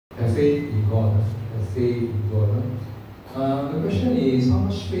have faith in God. Have faith in God. The question is, how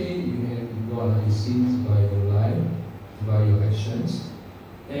much faith you have in God? It seems by your life, by your actions.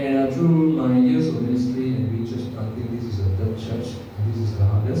 And through my years of ministry and we church planting, this is the third church, and this is the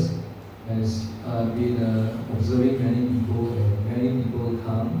hardest. As I've been observing many people, and many people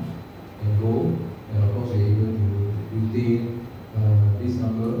come and go, and of course we're able to retain this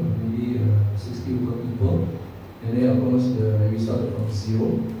number, maybe 60 over people. And then of course we started from zero,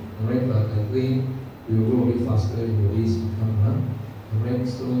 alright, but I think we will grow a bit faster in the days to come. Alright,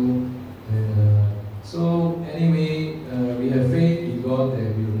 so anyway, we have faith in God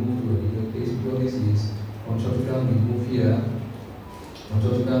that we will move to a bigger place, because this is from Choa we move here. From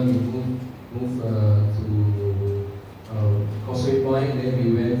Choa we move to Causeway Point, then we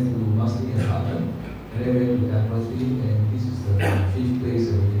went to Muslim Apartment, and then went to Admiralty, and this is the fifth place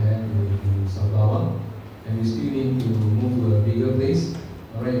that we have to Sabah. And we still need to move to a bigger place,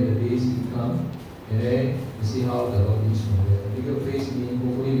 alright, in the days to come. And then we see how the Lord leads from there. A bigger place means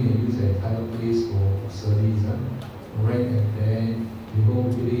hopefully we can use the entire place for service. Alright, and then we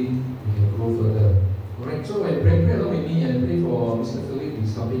hopefully we can grow further. Alright, so I pray along with me and pray for Mr. Philip, who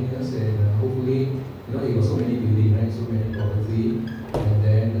is helping us, and hopefully, you know, he got so many buildings, right? So many property, and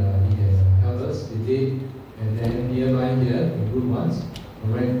then he can help us. He did, and then nearby here, the good ones.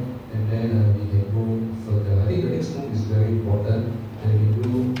 Alright, and then we can go further. I think the next move is very important, and we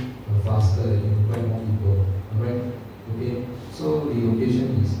do faster and invite more people. Alright? Okay. So the location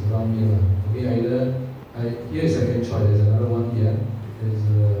is around here. Okay, here is second choice, there's another one here. There's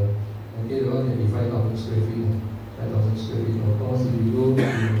okay, the one can be 5,000 square feet. 5,000 square feet. Of course, if you go to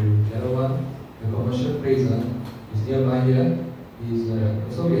the other one, the commercial place is nearby here.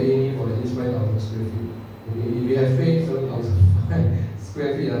 So we are aiming for at least 5,000 square feet. Okay, if we have faith, 7,000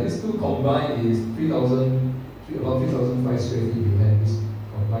 square feet. These two combined is about 3,005 square feet we have.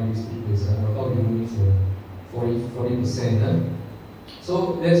 These two places. About you is 40%. So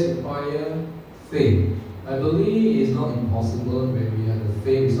let's require faith. I believe it's not impossible when we have the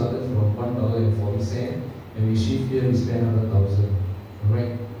faith. We started from $1.40 and we shift here, we spend 100,000.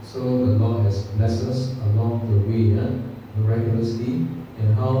 Alright? So the Lord has blessed us along the way, miraculously,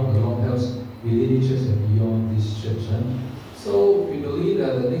 and how the Lord helps within church and beyond this church. So we believe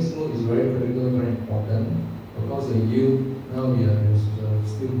that the next move is very critical, very important. Of course, the youth, now we are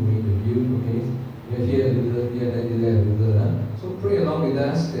still doing the youth, okay? We are here a little, here a little. So pray along with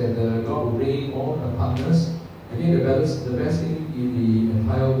us that God will bring all the partners. Again, the best thing in the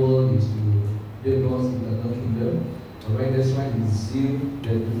entire world is to build God's eternal kingdom. Alright, that's why the zeal,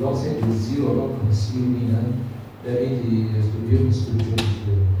 that God said the zeal of God consume me. That means He has to build the spiritual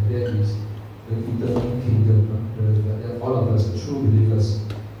kingdom. And that is the eternal kingdom. All of us, the true believers.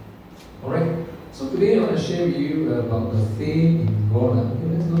 Alright? So today I want to share with you about the faith in God. Okay,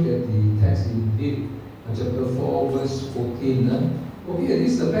 let's look at the text in chapter 4, verse 14. Okay,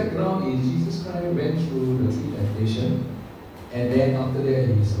 this is the background is Jesus Christ went through the tree temptation, and then after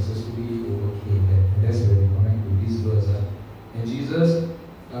that he successfully overcame that. And that's where we connect to this verse. And Jesus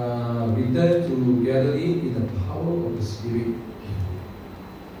returned to Galilee in the power of the Spirit.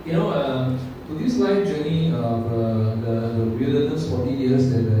 You know, to this life journey of the wilderness 40 years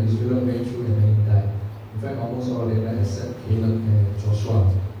that Israel went through, and then he died. In fact, almost all of them except Caleb and Joshua.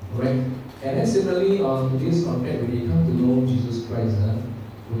 Right? And then similarly, on this context, when you come to know Jesus Christ,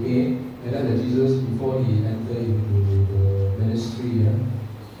 okay, and then Jesus, before he entered into the ministry,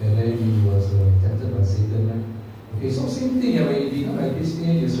 and then he was tempted by Satan, right? Okay, so same thing, when you become a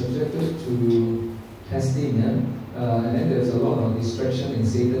Christian, you're subjected to testing, and then there's a lot of distraction, and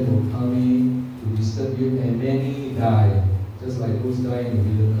Satan will come in to disturb you, and many die, just like those die in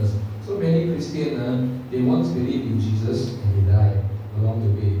the wilderness. So many Christians, they once believed in Jesus, and they died along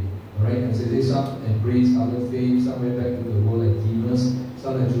the way. Alright, and so they some embraced other faiths, some went back to the world like demons,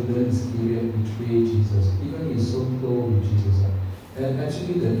 some like Judas Iscariot betrayed Jesus. Even he's so close with Jesus. And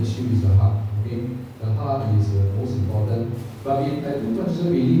actually the issue is the heart. Okay? The heart is most important. But I do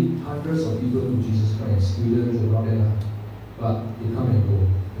consider we lead hundreds of people to Jesus Christ, students around there. But they come and go.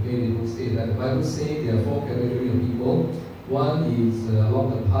 Okay, they don't stay there. The Bible says there are 4 categories of people. One is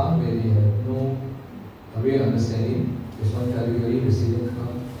along the path where they have no real understanding. There's one category, the Satan comes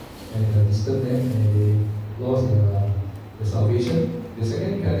and disturb them, and they lost their salvation. The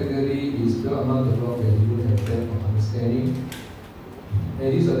second category is the amount of rock where you don't have depth of understanding.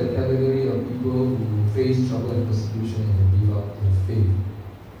 And these are the category of people who face trouble and persecution and give up their faith.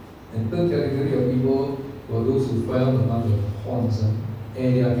 And third category of people were those who fell among the horns, and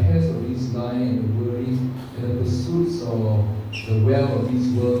they are cares of this life and the worries and the pursuits of the wealth of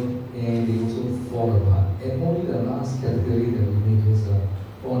this world, and they also fall apart. And only the last category that we make is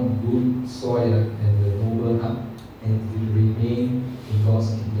on good soil and the noble heart, and to remain in God's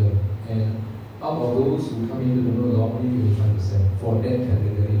kingdom. And out of those who come into the know Lord, only 25% for that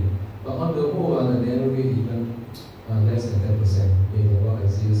category. But on the whole, the narrow way even less than 10%. Okay, what I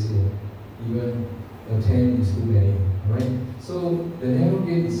see here, even 10 is too many. Right? So the narrow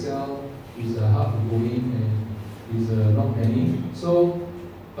gate itself is hard to go in and is not many. So,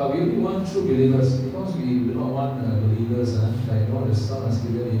 but we only want true believers because we do not want believers like the son has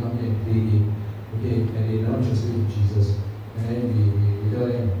given they come here and play game. Okay, and they don't trust in Jesus. And then we tell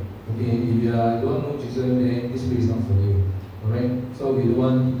them, okay, if you don't know Jesus, then this place is not for you. Alright? So we don't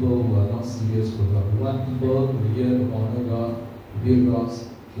want people who are not serious with God. We want people who are here to honor God, to build God's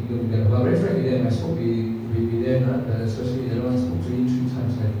kingdom together. But very frank with them, I spoke with them, especially the one I spoke to him 3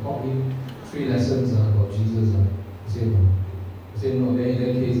 times. I taught him 3 lessons about Jesus. He said no. I said no, then in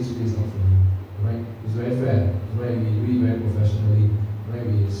that case, this place is not for you. Alright? It's very fair. Right? We do it very professionally. Right?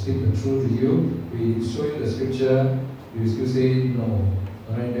 We speak the truth to you. We show you the scripture. You still say no.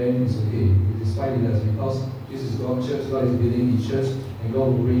 Alright, then it's okay. It is fine with us because this is God's church. God is building His church, and God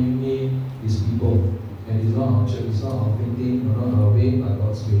will bring in His people. And it's not our church, it's not our thinking, or not our way, but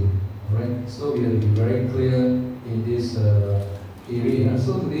God's way. Alright, so we have to be very clear in this area.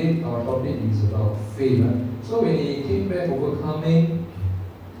 So today our topic is about faith. So when he came back overcoming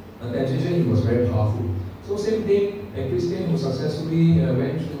temptation, it was very powerful. So same thing, a Christian who successfully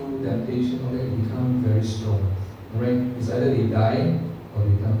went through temptation, they become very strong. Alright, it's either they die or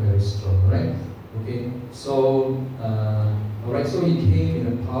become very strong. Right? Okay, so alright, so he came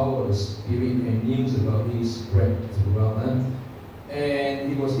in the power of the Spirit, and news about his spread throughout. And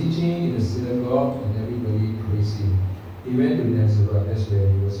he was teaching in the synagogue, and everybody praised him. He went to Nazareth, that's where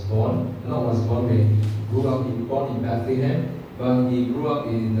he was born. Not was born when he grew up, he was born in Bethlehem, but he grew up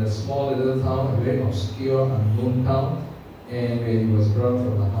in a small little town, a very obscure, unknown town, and where he was brought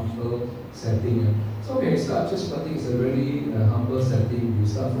from a humble setting. So when we start church starting, it's a very humble setting. We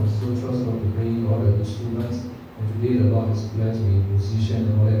start from trust God to bring all the instruments, and today the Lord has blessed with musicians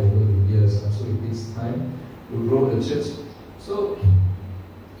and all that over the years. So it takes time to grow the church. So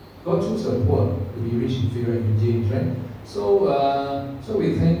God chose the poor to be rich in fear and in James, right? So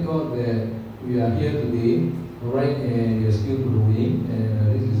we thank God that we are here today, alright, and we are still growing,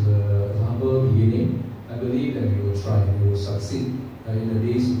 and this is a humble beginning. I believe that we will try, we will succeed in the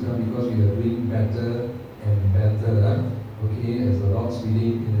days to come because we are doing better and better. Okay, as the Lord's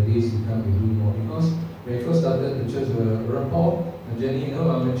willing, in the days to come we do more. Because when I first started the church, Paul and Jenny,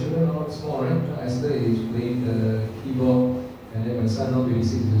 my children are not small, right? Esther is playing the keyboard, and then my son now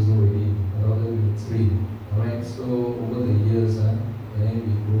 26 years old already, my daughter 3. Alright, so over the years, and then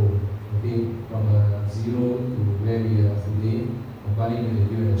we grow. Okay, from 0 to where we are today, combining with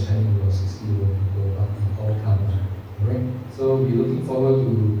the year and the Chinese, about 60 people, but it all comes. Alright, so we're looking forward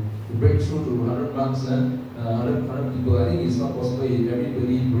to break through to 100 marks, 100 people. I think it's not possible if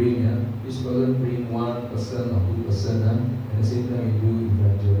everybody bring, each person bring 1% or 2%, at the same time we do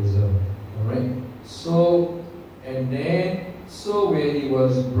evangelism. Alright, so, and then, so when he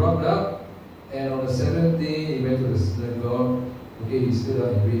was brought up, and on the 7th day he went to the synagogue, okay, he stood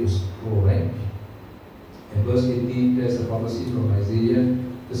up and read the scroll, right? And verse 18, there's a prophecy from Isaiah.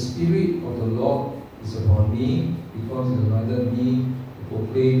 The Spirit of the Lord is upon me, because He anointed me to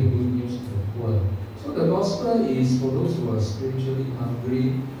proclaim the good news to the poor. So the gospel is for those who are spiritually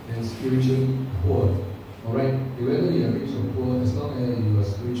hungry and spiritually poor. Alright? Whether you are rich or poor, as long as you are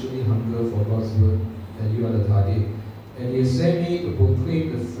spiritually hungry for God's word, then you are the target. And He has sent me to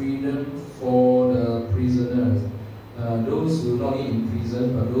proclaim the freedom for the prisoners. Those who are not in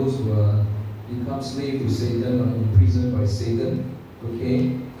prison, but those who are become slave to Satan or imprisoned by Satan.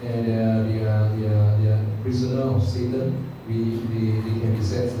 Okay? And they are prisoner of Satan. They can be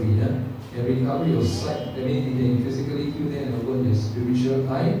set free. And recovery of sight, that means they can physically heal them and open their spiritual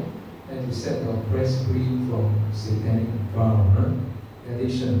eye, and to set the oppressed free from satanic bound,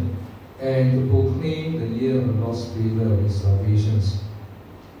 addiction, and to proclaim the year of the Lord's favor of His salvations.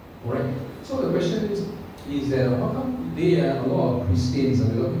 Alright? So the question is that how come there are a lot of Christians,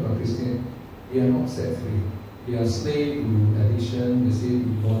 and we're talking about Christians, they are not set free? They are slave to addiction, they're slave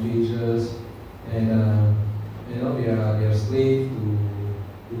to bondages, and they are slave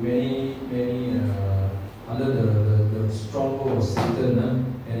to many under the stronghold of Satan,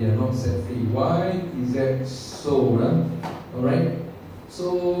 and they are not set free. Why is that so? Alright?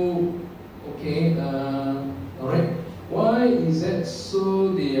 So, okay, alright. Why is that so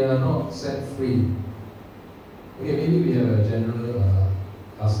they are not set free? Okay, maybe we have a general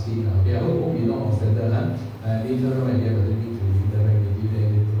asking. Okay, I hope we're not offended. Later on, when we have a link to interact with you, then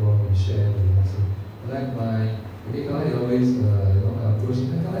later on we share the answer. Like my, okay, Kalai always approach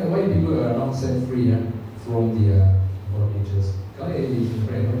me, Kalai, why not set free from their bondages. Because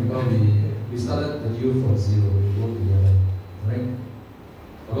we started the youth from zero, we go together. Right?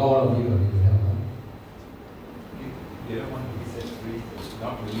 All of you are going to help. They don't want to be set free,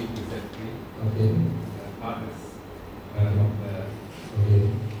 not willing to set free. Okay. Partners. Okay.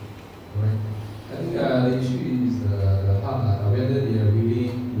 Alright. I think the issue is the heart, whether they are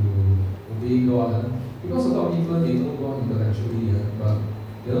willing to obey God. Because a lot of people, they know God intellectually, but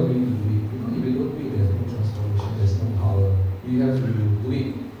they are not willing to do it. Because if they don't do it, there's no transformation, there's no power. You have to do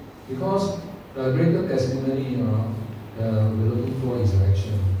it. Because the greater testimony we're looking for is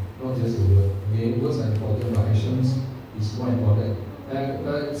action, not just the word. Okay, words are important, but actions is more important.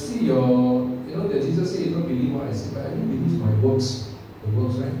 And see that Jesus said, you don't believe what I say, but I don't believe my works. The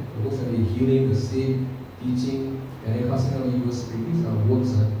works, right? The works can be healing, the sick, teaching, and then casting out evil spirits. These are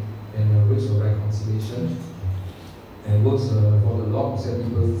works and works of reconciliation. And works for the Lord to set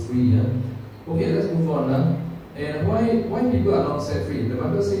people free. Okay, let's move on. And why people are not set free? The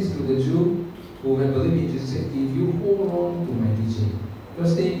Bible says to the Jew who have believed in Jesus, if you hold on to my teaching.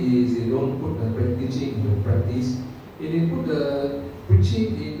 First thing is they don't put the teaching into practice. If they put the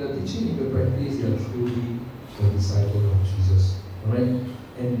teaching into practice, they are truly the disciple of Jesus. Alright?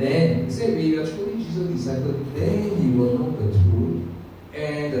 And then, he said, if you are truly Jesus' disciple, then you will know the truth,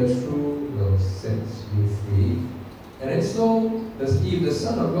 and the truth will set you free. And then so, if the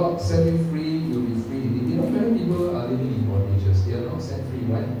Son of God set you free, you'll be free. Many people are living in bondages. They are not set free.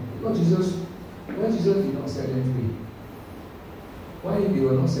 Why? Because Jesus did not set them free. Why they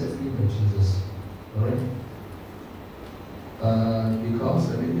were not set free by Jesus? Alright? Because,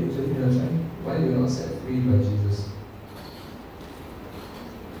 why they were not set free by Jesus?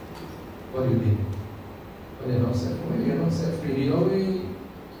 What do you think? Why they are not set free? Why they are not set free? They always,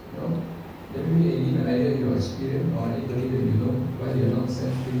 let me give an idea of your experience or anybody that you know why they are not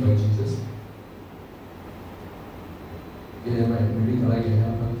set free by Jesus. Yeah, maybe I can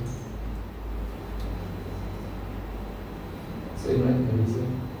help. Say right, the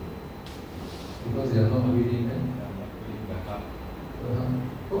reason. Because they are not reading it.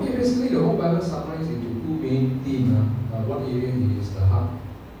 Okay, basically the whole Bible summarizes into two main themes. One area is the heart,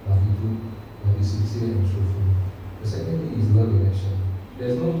 be sincere and truthful. The second thing is love in action.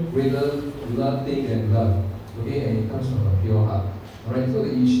 There's no greater love thing than love. Okay, and it comes from a pure heart. Alright, so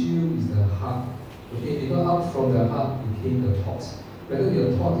the issue is the heart. Okay, because out from the heart came the thoughts. Whether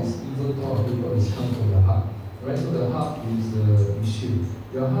your thought is evil thought or good thought, is come from the heart. Right? So the heart is the issue.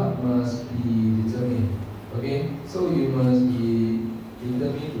 Your heart must be determined. Okay? So you must be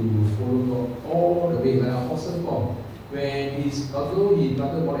determined to follow God all the way. Like Apostle Paul, although he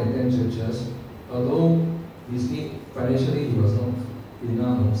planted more than 10 churches, although financially he was not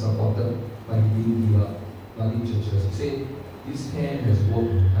enough supported, but he didn't give up planting churches. He said, this hand has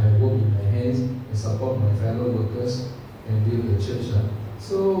worked. I have worked with my hands and support my fellow workers and build the church.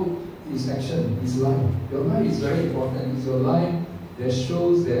 So his action, his life. Your life is very important. It's your life that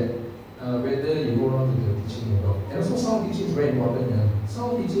shows that whether you hold on to the teaching or not. And also sound teaching is very important.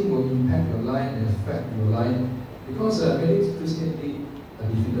 Sound teaching will impact your life and affect your life. Because many Christians lead a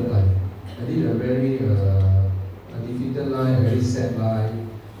difficult life. They lead a very difficult life, a very sad life.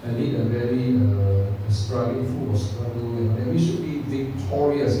 They lead a very struggling, full of struggle. And we should be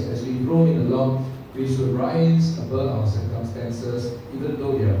victorious as we grow in the Lord. We should rise above our circumstances, even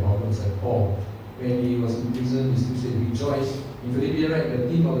though there are problems. Like Paul, when he was in prison, he still said, rejoice. In Philippians, right, the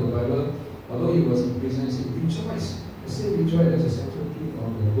theme of the Bible, although he was in prison, he said, rejoice. He said, rejoice, that's the central theme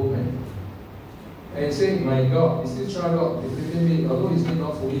of the book. And saying, my God, he still tried God. Although he's still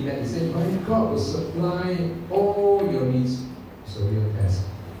not fully met, he said, my God will supply all your needs. It's a real test.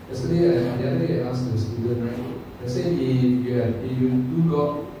 Yesterday, the other day, I asked the student, right? I said, if you do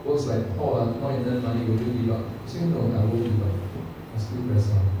God works like Paul, not enough money, will you give up? He said, no, I won't give up. I still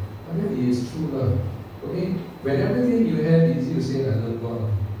press on. I mean, it is true love. Okay? When everything you have is easy to say, I love God.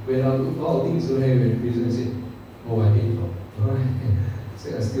 When all things you have in prison, you say, oh, I hate God. Alright?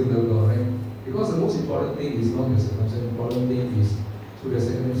 Say, I still love God, right? Because the most important thing is not your circumstance. The important thing is through the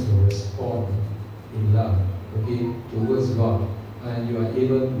second to respond in love, okay, towards God. And you are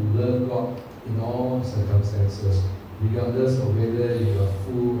able to love God in all circumstances, regardless of whether you are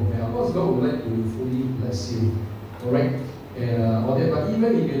full or not. Of course, God would like to fully bless you, alright? And all that. But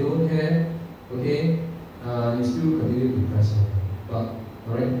even if you don't have, okay, you still continue to press on. But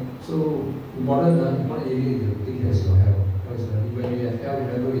alright, so important area you take care of your health. When you have health,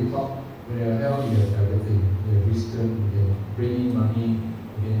 remember we talk. When you have health, you have everything. You have wisdom, you can bring in money,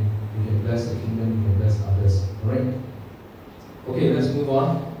 you can bless the kingdom, you can bless others. Alright? Okay, let's move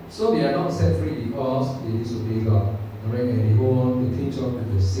on. So they are not set free because they disobey God. Alright, and they go on, they cling on to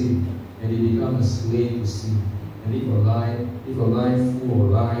the sin, and they become a slave to sin, and live a life full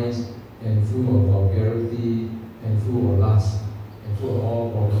of lies, and full of vulgarity, and full of lust, and full of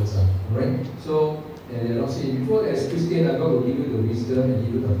all problems. Alright? So, and they're not saying, before as Christian, God will give you the wisdom, and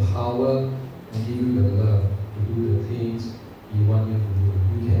give you the power, and give you the love to do the things He wants you to do.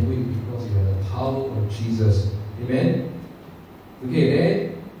 You can do it because you have the power of Jesus. Amen? Okay, then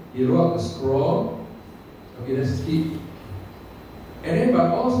He wrote a scroll. Okay, let's skip. And then, but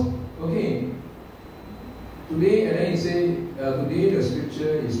also, okay, today, and then He said, today the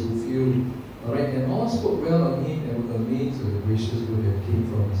scripture is fulfilled. Alright, and all spoke well on Him and were amazed at the gracious word that came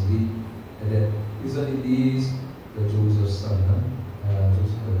from His lips. And that, isn't this the Joseph's son?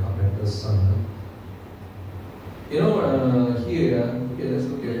 Joseph, the carpenter's son. You know, here, okay, let's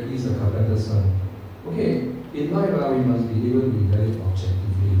look at he's a carpenter's son. Okay, in life, we must be able to be very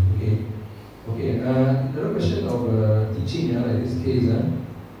objectively. Okay, okay. Another question of teaching, like this case,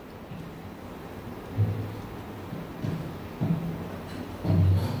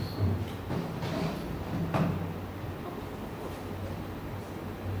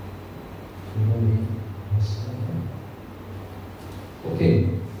 okay.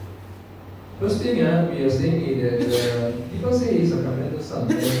 First thing, we are saying is that people say he's a carpenter's son.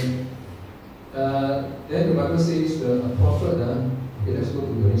 Then the Bible says a prophet. Okay, let's go to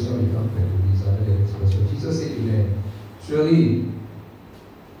the next one. We come back to this other next verse. So Jesus said to them, surely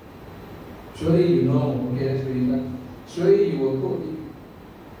you know. Okay, let's read that. Surely you will go.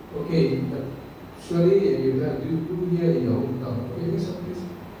 Okay, but surely you have do here in your hometown. Okay, next one, please.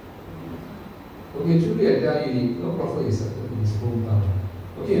 Okay, truly I tell you, no prophet is accepted in his hometown.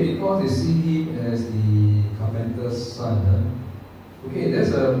 Okay, because they see him as the carpenter's son. Okay,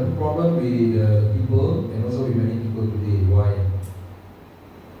 there's a problem with people and also with many people today. Why?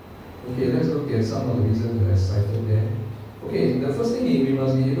 Okay, let's look at some of the reasons that I cited there. Okay, the first thing is we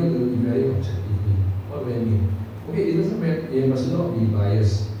must be able to evaluate objectively. What do I mean? Okay, it doesn't matter, it must not be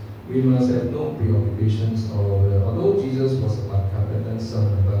biased. We must have no preoccupations or although Jesus was a carpenter's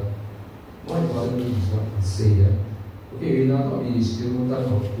son, but more importantly is what he said. Okay, we will not be stereotype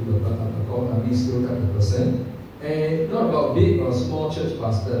of stereotype the person. And not about big or small church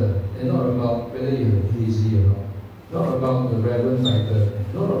pastor, and not about whether you're lazy or not. Not about the reverend title,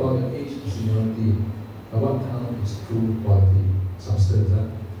 not about the age of seniority, but what counts is true quality, substance.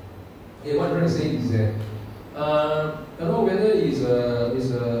 Okay, what I'm trying to say is that I don't know whether he's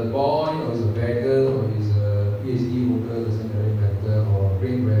a boy or he's a beggar or he's a PhD holder, doesn't really matter, or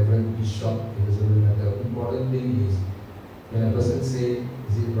great reverend bishop, it doesn't really matter. The important thing is when a person says,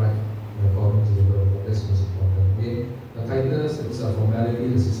 is it right in accordance to the word of God? That's most important. Okay? The titles, it's a formality,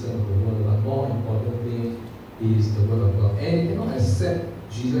 the system of the word, but more important thing is the word of God. And he cannot accept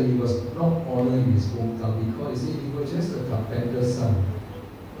Jesus, he was not honored in his hometown because he was just a carpenter's son.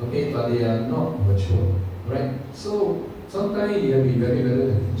 Okay, but they are not mature. Right? So sometimes you have to be very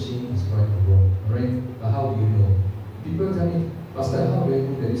whether the teaching is right or wrong. Right? But how do you know? People tell me, Pastor, how do I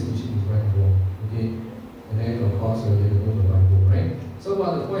know that this teaching is right or wrong? Okay? And then of course you have to know the Bible, right? So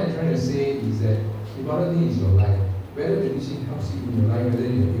what the point I'm trying to say is that the important thing is your life. Whether the teaching helps you in your life, whether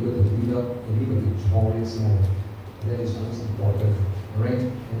you're able to read up and live a victorious life, that is most important, alright?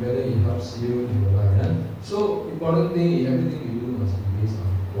 And whether it helps you in your life. So important thing, everything you do must be based on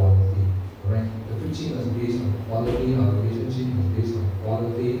quality, alright? The preaching must be based on quality, our relationship must be based on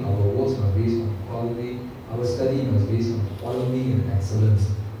quality, our works must be based on quality, our study must be based on quality and excellence.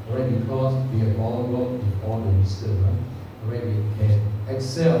 Alright, because we have all God with all the wisdom, alright, we can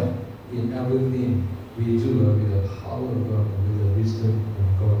excel in everything we do with the power of God, with the wisdom of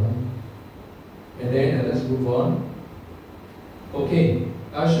God. And then let's move on. Okay,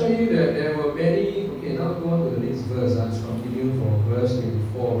 I'll show you that there were many. Okay, now go on to the next verse. Let's continue from verse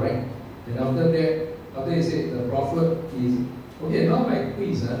 24, right? And after that, after he said the prophet is okay. Now my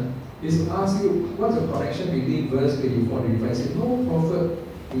quiz is to ask you what's the connection between verse 24 and 25. I said no prophet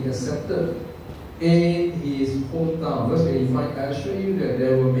he accepted in his hometown. Verse 25, I'll show you that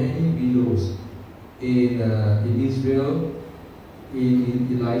there were many widows in Israel in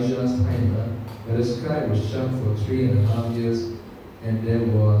Elijah's time, where the sky was shut for 3.5 years, and there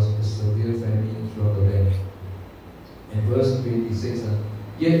was a severe famine throughout the land. And verse 26,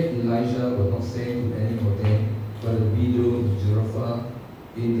 yet Elijah was not sent to any of them, but a widow in Zarephath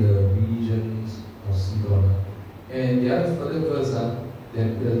in the regions of Sidon. And the other further verse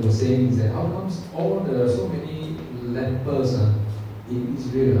that was saying is that how comes all so many lepers in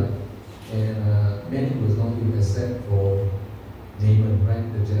Israel and many was not given except for Naaman, right?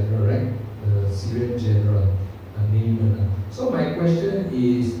 The general, right? The Syrian general, Naaman. So my question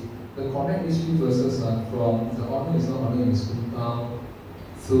is, the connect these few verses from the honor is not honor in his hometown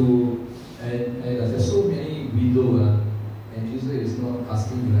to and there's so many widows and Jesus is not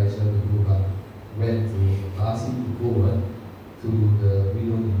asking Elijah to go but went to ask him to go to the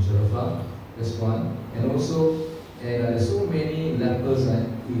widow in Zarephath. That's one. And also there's so many lepers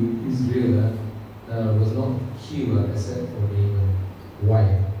in Israel was not healed except for Naaman.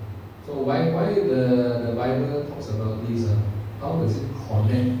 Why? So why the Bible talks about this? How does it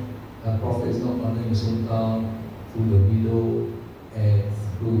connect? A prophet is not honoring his hometown through the widow and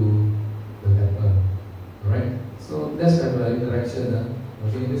through the leper. Alright? So let's have an interaction.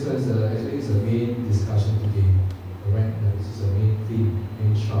 Okay, this is actually is a main discussion today. Alright? This is a main theme,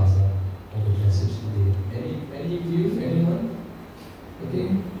 main thrust of the message today. Any view? Anyone? Okay?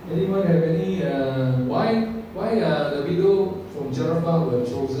 Anyone have any why the widow from Zarephath were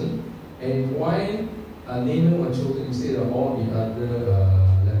chosen and why Naaman was chosen instead of all the other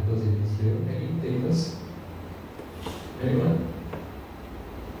lepers in Israel? Any takers? Anyone?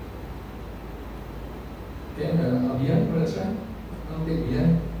 Okay, Abia, let's try. I'll take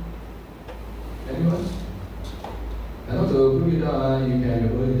Abia. Anyone? I know to prove it out, you can have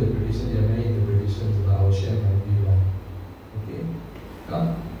your own interpretation. There are many interpretations, but I'll share my view. Okay?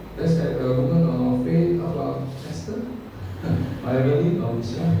 Come, let's have a moment of faith about Esther. I believe of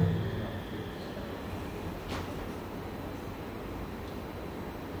Islam.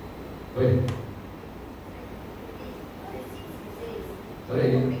 Wait.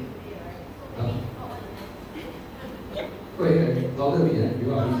 Sorry. Wait, louder bit,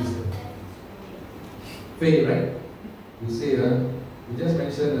 you are our sister. Faith, right? You say, you just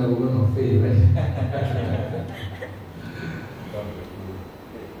mentioned a woman of faith, right?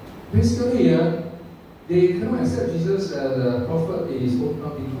 Basically, they cannot accept Jesus as a prophet in his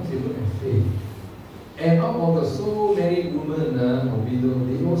hometown because they don't have faith. And out of the so many women or widows,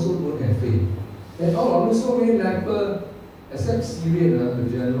 they also don't have faith. And out of the so many lepers, except Syrian, the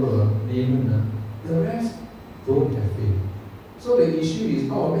general, Naaman, the rest don't have faith. So the issue is,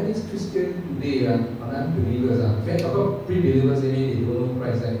 how many Christians today are unbelievers? In fact, about pre-believers, they don't know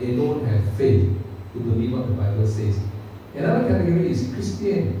Christ, and they don't have faith to believe what the Bible says. Another category is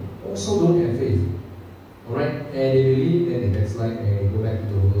Christian, also don't have faith. Alright? And they believe, and they backslide, and they go back to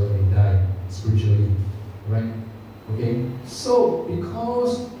the world, and they die spiritually. Right? Okay? So,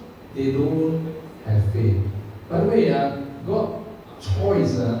 because they don't have faith. By the way, God's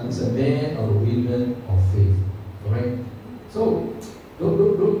choice is a man or a woman of faith. Alright? So,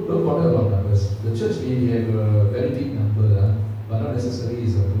 don't bother about numbers. The church may have a very big number, but not necessarily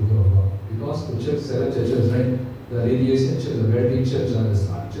is a approval of God. Because the church, 7 churches, right? The Radiation Church, a very big church, the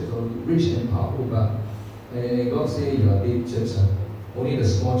Start Church, rich and powerful, but God say you are big church. Only the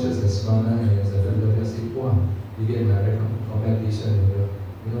small church, the Smyrna and the Philadelphia say, wow, you get direct commendation.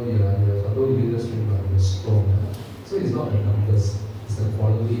 You're although you lead the stream, but you're strong. So it's not the numbers, it's the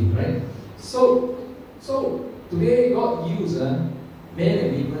quality, right? So today God used men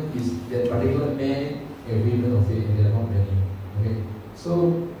and women is that particular man and women of faith, and there are not many. Okay?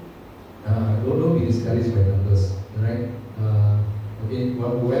 So don't be discouraged by numbers. Right? Okay,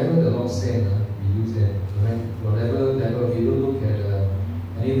 whoever the Lord sent, we use that. Right? Whatever level, we don't look at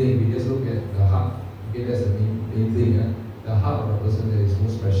anything, we just look at the heart. Okay, that's the main thing. The heart of the person that is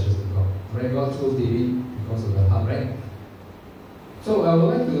most precious to God. Right? God chose David because of the heart, right? So I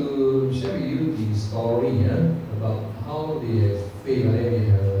would like to share with you the story about how they have faith. Then we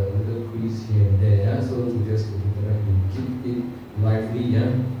have a little quiz here and there. So to just interact, we keep it lively.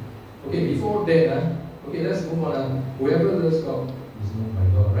 Okay, before that, okay, let's move on. Whoever loves God is known by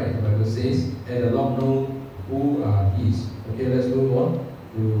God, right? The Bible says, and the Lord knows who are his. Okay, let's move on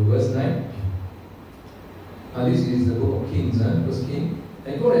to verse 9. This is the book of Kings, First King.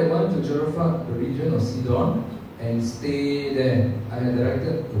 And God had went to Zarephath, the region of Sidon, and stay there. I had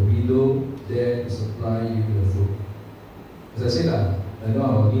directed a widow there to supply you with food. As I said, I know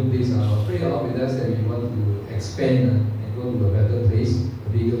our new place, I pray along with us that we want to expand and go to a better place, a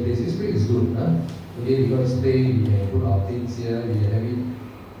bigger place. This place is good. Okay, because stay, we can put our things here, we can have it,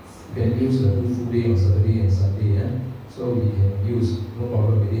 we can use the full day on Saturday and Sunday. So we can use, no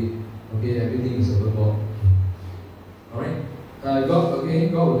problem with it. Okay, everything is available. Alright? God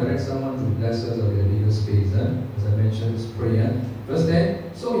will direct someone to bless us of their legal space. As I mentioned, it's prayer. Verse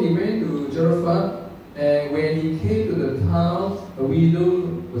 10. So he went to Zarephath, and when he came to the town, a widow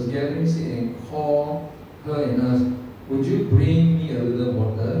was gathering seed and called her and asked, would you bring me a little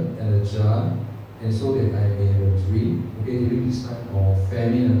water and a jar, and so that I may drink? Okay, during this time of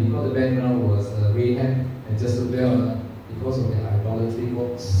famine, because the background was Rahab and Jezebel, because of their idolatry,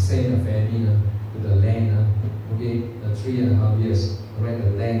 God sent a famine. to the land. Okay, 3.5 years. Alright,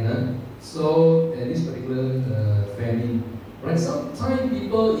 the land. So at this particular famine, right? Sometimes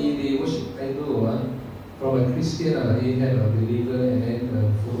people, if they worship idol, from a Christian, he had a believer and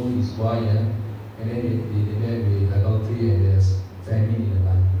then follow his wife, and then they met with adultery and there's famine in the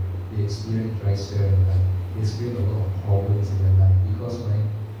life. They experience dry spell in the life. They experience a lot of problems in their life because why?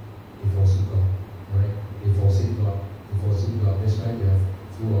 They forsake God. Right? They forsake God. They forsake God. That's why they are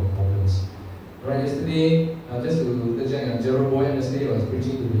full of problems. Right, yesterday, just to interject, Jeroboam yesterday was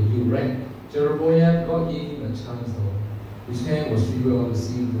preaching to the youth, right? Jeroboam, God gave him a chance though. His hand was triggered to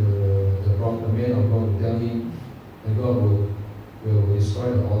see the man of God will tell him that God will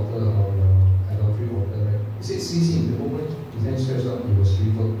destroy the altar of adultery altar, right? He said, seize him. The moment his hand stretched out, he was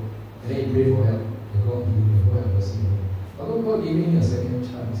shriveled. And then he prayed for help. And God healed him. God have mercy on him. Although God gave him a second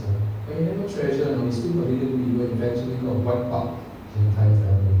chance, but he never treasured, he still continued to be evil. Eventually, God wiped out the entire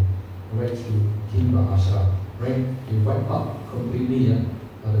family. Right through King Baasha, right? He wiped out completely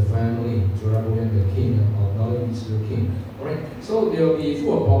the family, Jeroboam the king, of northern Israel king. Alright, so there will be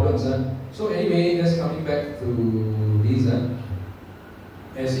full of problems. So anyway, just coming back to this,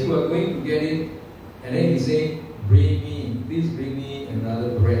 as he was going to get it, and then he said, please bring me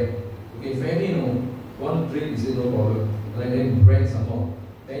another bread. Okay, famine, one drink, he said, no problem. And then bread some more.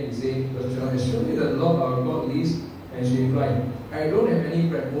 Then he said, surely the Lord our God lives. And she replied, I don't have any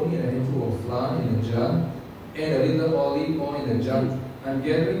bread, only a handful of flour in a jar, and a little olive oil in a jar. I'm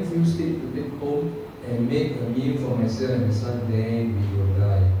gathering few sticks to take home and make a meal for myself and my son, then we will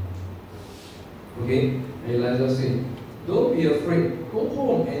die. Okay? Elijah said, don't be afraid. Go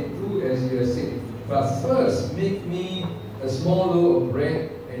home and do as you have said. But first, make me a small loaf of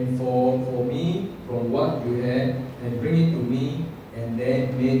bread and for me from what you have, and bring it to me, and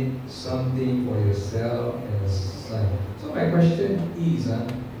then make something for yourself and son. So my question is,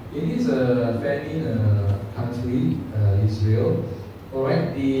 it is a famine country, Israel.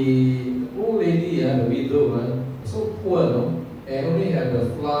 Alright, the old lady, the widow, so poor, no? And only had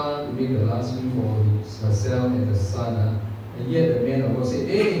the flour to make the last meal for herself and the son. And yet the man of God said,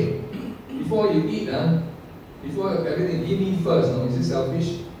 hey, before you eat, before everything, give me first. No? Is he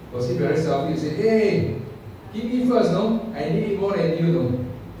selfish? Was he very selfish? He said, hey, give me first, no? I need it more than you, no?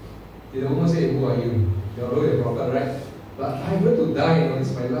 Did the woman say, who are you? You're already a prophet, right? But I'm going to die,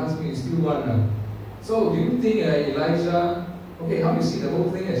 this is my last meal, you still want. So do you think Elijah, okay, how do you see the whole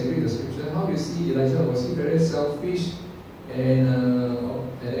thing as you read the scripture? How do you see Elijah? Was he very selfish? And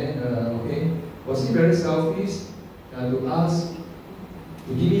then, okay, was he very selfish to ask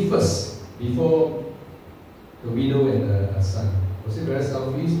to give me first before the widow and the son? Was he very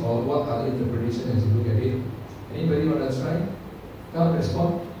selfish, or what other interpretation as you look at it? Anybody want to try? Come,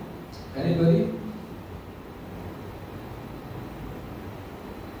 respond. Anybody?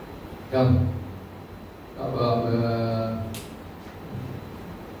 Come. How about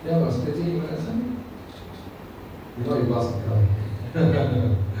yeah, was Betty, you want to say? You know you lost the guy.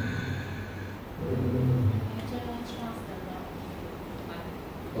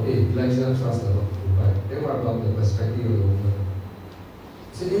 Okay, Elijah trust the Lord to provide. Then what about the perspective of the woman?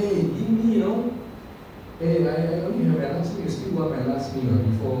 Say, hey, give me, hey, I only have my last meal, you still want my last meal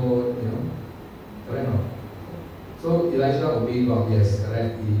before, correct or not? So Elijah obeyed God, yes,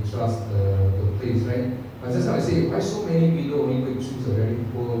 correct, he trusts the place, right? But just now I say, why so many widows only could choose a very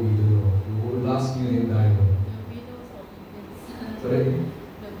poor widow, who will last meal and die? The widows of Sorry?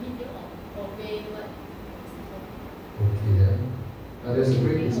 the widow obey what? Okay, then. There's a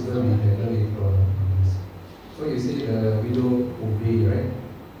great principle we can learn from this. So you see the widow obey, right?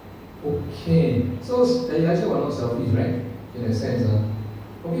 Okay. So Elijah was not selfish, right? In a sense.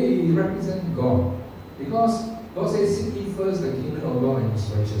 Okay, he represents God. Because God says, seek ye first the kingdom of God and his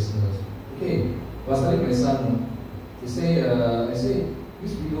righteousness. Okay. I was telling my son, he say, I say,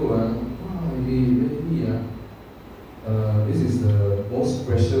 this widow, really, this is the most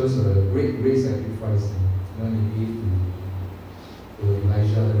precious, great sacrifice he gave to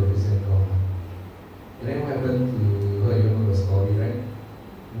Elijah to represent God. And then what happened to her? You know the story, right?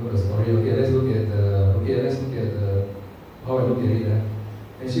 You know the story. Okay, let's look at how I look at it.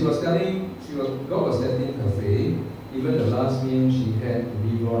 And she was telling, God was testing her faith. Even the last meal she had to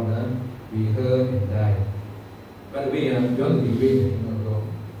be born, we heard and died. By the way, you want to be great, God,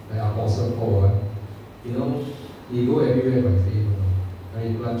 like Apostle Paul. He go everywhere by faith.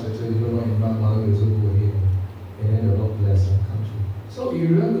 He plant churches, you don't know in Mama, you also go ahead. And then the Lord bless the country. So if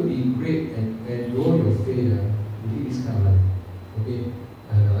you want to be great and grow your faith, you live this kind of life. Okay?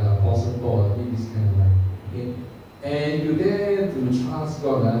 And Apostle Paul live this kind of life. Okay? And you dare to trust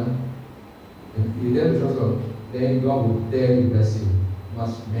God, if you dare to trust God, then God will dare to bless you.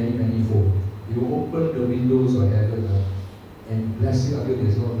 Many fold. He will open the windows of heaven and bless you until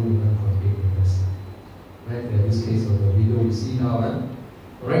there's no room enough for Him to bless you. Right? In this case of the widow we see now.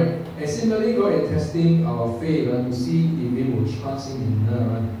 Alright? And similarly, God is testing our faith to see if we will trust Him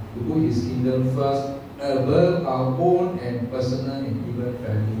enough to put His kingdom first above our own and personal and even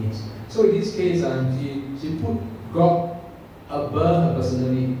family needs. So in this case, she put God above her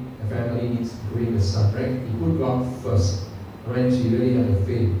personal need and family needs during the Son, right? He put God first. Alright, she really had a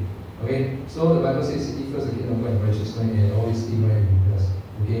faith. Okay, so the Bible says, seek first the kingdom of God and righteousness, and all these things will be blessed.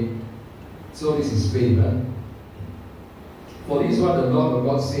 Okay, so this is faith. For this is what the Lord of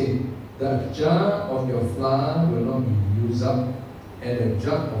God said: the jar of your flour will not be used up, and the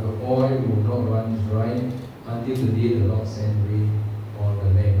jug of the oil will not run dry until the day the Lord send rain on the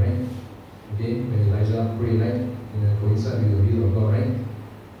land. Right? Okay, when Elijah prayed, right, coincide with the will of God, right?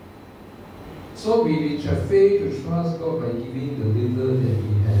 So we have faith to trust God by giving the little that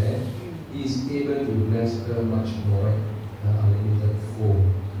we have. He is able to bless her much more, unlimited full.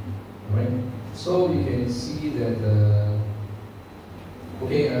 Alright? So you can see that,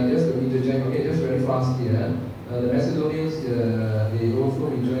 just to interject, just very fast here. The Macedonians, they also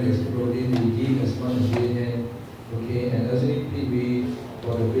enjoy the explosion, they give as much as they can. Okay, and urgently plead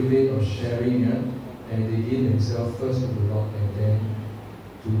for the privilege of sharing, and they give themselves first to the Lord and then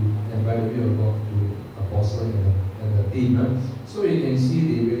and by the will of God to apostle and the team. So you can see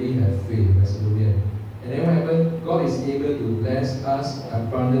they really have faith in Macedonia. And then what happened? God is able to bless us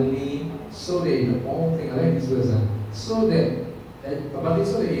abundantly, so that in all things, I like this verse, so that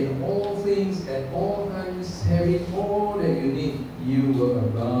in all things, at all times, having all that you need, you will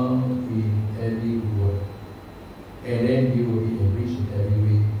abound in every work. And then you will be enriched in every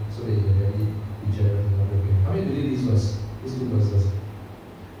way, so that you can really be generous in every way. How many believe this verse? These two verses.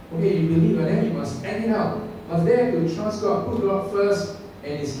 Okay, you believe, and then you must act it out. But there to trust God, put God first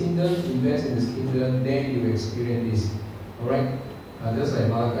and His kingdom, invest in His kingdom, then you will experience this. Alright? Just like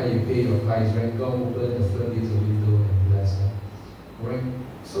Malachi, you pay your tithes, right? God opened the floodgates of window and bless her. Alright?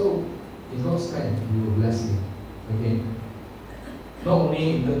 So, in God's time, He will bless you. Okay? Not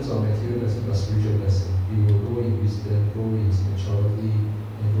only in terms of material blessing, but spiritual blessing. You will grow in wisdom, grow in maturity,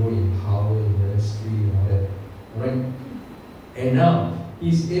 and grow in power, in ministry, and all that. Alright? And now,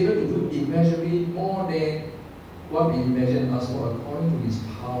 He's able to do immeasurably more than what we imagine us for, according to His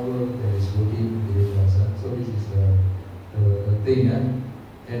power that is working within us. So this is the thing.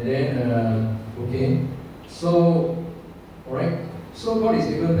 And then, so, alright. So God is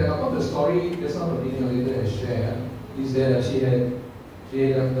able to, about the story, that's not the thing later I share, is that she had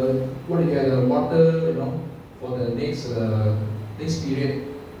the water, for the next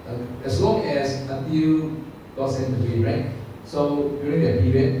period, as long as until God sent the rain, right? So during that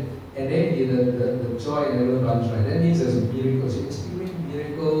period, and then the joy never runs dry. That means there's miracles. You experience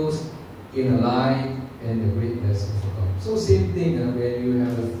miracles in her life and the great blessings of God. So same thing, when you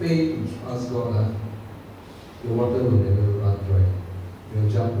have the faith to trust God, your water will never run dry. Your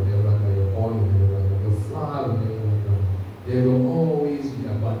jug will never run dry. Your oil will never run dry. Your flour will never run dry. There will always be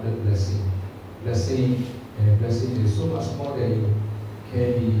abundant blessing. And blessing is so much more that you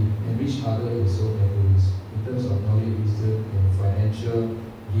can be enrich others in so many ways. In terms of knowledge, wisdom, and financial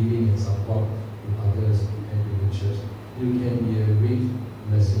giving and support to others and to the church. You can be a great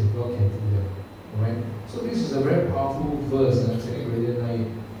blessing. God can do that. Alright? So this is a very powerful verse, 2 Corinthians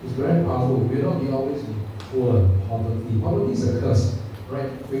 9. It's very powerful. We don't be always be poor, poverty. Poverty is a curse.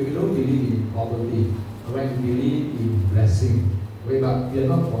 Right? We don't believe in poverty. Alright? We believe in blessing. But we are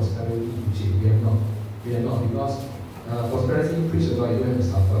not prosperity teaching. We are not because prosperity preaches about you don't have to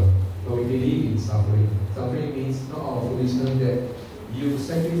suffer. But we believe in suffering. Suffering means not our foolishness that you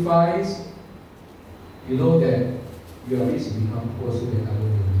sacrifice, you know that you are rich to become poor so that others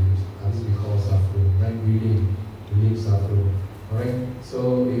may be rich. At least we call suffering, right? We live suffering. Alright?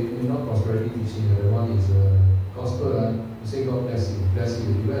 So you're not prosperity teaching, the one is gospel. You say God bless you.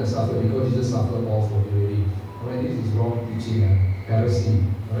 You're going to suffer because Jesus suffered all for you already. Alright, this is wrong teaching, heresy.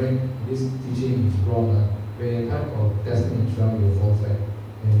 Alright? This teaching is wrong. When the time of testing and trial, you fall flat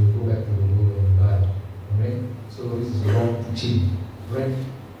and you go back to the world and die. Alright? So this is wrong teaching. Right?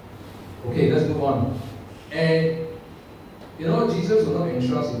 Okay, let's move on. And Jesus will not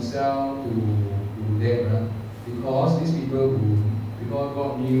entrust Himself to them, because these people because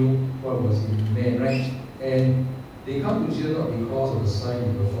God knew what was in man, right? And they come to Jesus not because of the sign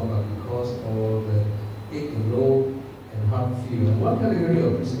He performed, but because of the ache and low and hard feel. And one category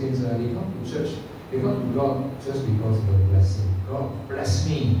of Christians, they come to church, they come to God just because of the blessing. God bless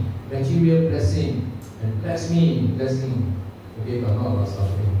me, material blessing, and bless me. Okay, but not about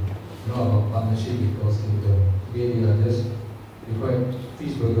suffering, not about partnership with God's kingdom. Okay, they are just quite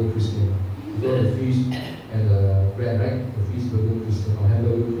fish burger Christian. You got the fish and the bread, right? The fish burger Christian or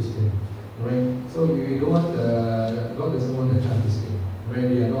hamburger Christian. Right? So you don't want God doesn't want the kind of Christian. Right?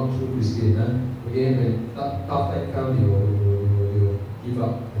 They are not true Christian. Okay, when tough time comes, you will give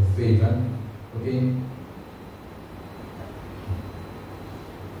up the faith. Okay.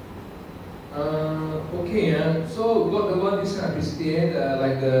 So God don't want this kind of Christian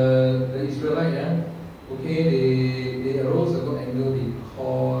like the Israelite. Okay, they arose and got anger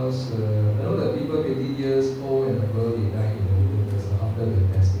because I know that people 20 years old and above they died in the wilderness after the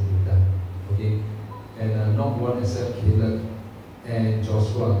testing was done. Okay, and not one except Caleb and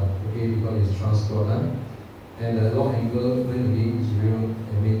Joshua. Okay, because they trust God. And the Lord anger went against Israel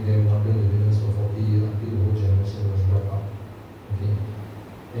and made them wander in the wilderness for 40 years until the whole generation was wiped out. Okay,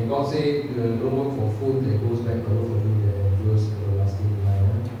 and God said, "Don't work for food that goes back, but work for food that endures everlasting life."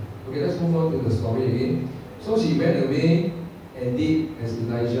 Okay, let's move on to the story again. So she went away and did as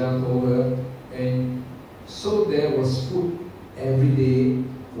Elijah told her, and so there was food every day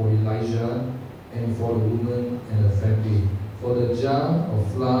for Elijah and for the woman and the family. For the jar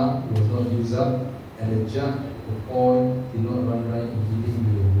of flour was not used up, and the jug of oil did not run dry in keeping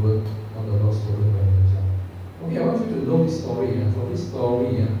with the word of the Lord spoken by Elijah. Okay, I want you to know this story. For this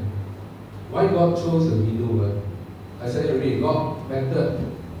story, why God chose the widow. I said already, God method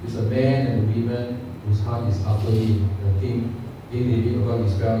is a man and a woman whose heart is after him. The king David, of God,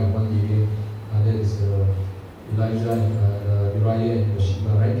 Israel in one David. That is Elijah and Uriah and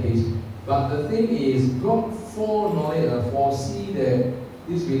Bathsheba, right? Case. But the thing is, God foresee that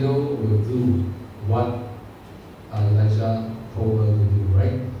this widow will do what Elijah told her to do,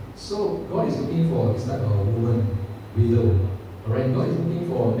 right? So God is looking for this type of woman, widow. Alright, God is looking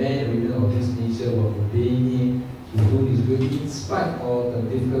for a man and woman of this nature who are obeying him, who do his good in spite of the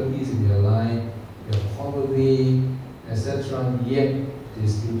difficulties in their life, their poverty, etc. Yet they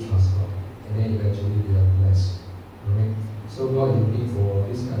still trust God. And then eventually they are blessed. Alright? So God is looking for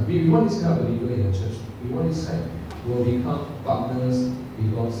this kind. We want this kind of leader in the church. We want this kind who will become partners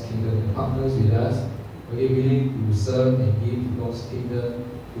with God's kingdom and partners with us. Okay, willing to serve and give to God's kingdom,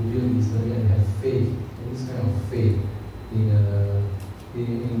 to build His kingdom and have faith. And this kind of faith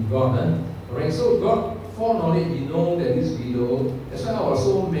in God. Alright, so God foreknowledge, we know that this widow, that's why out of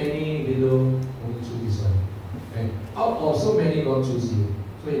so many widows, only choose this one. Okay? Out of so many, God choose you.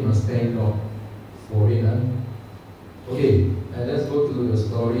 So you must thank God for it. Okay, and let's go to the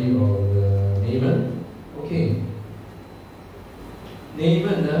story of Naaman. Okay.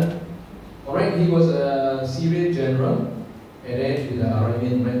 Naaman, alright, he was a Syrian general, and then the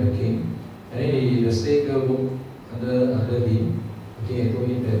Arabian met the king, and then the slave girl worked under him. Okay, and told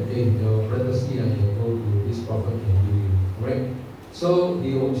him that, hey, your prophecy I can go to this prophet can do you. Alright? So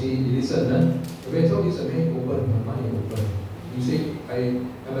he listened. Okay, so he's a man open, my mind open. You say,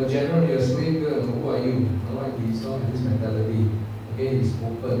 I'm a general, you're a slave girl, who are you? Alright, he's not this mentality. Okay, he's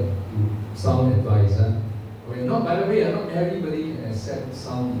open to sound advice. Okay, not, by the way, not everybody can accept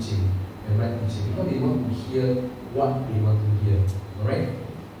sound teaching and right teaching because they want to hear what they want to hear. Alright?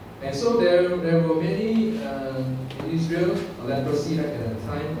 And so there were many in Israel, leprosy right at the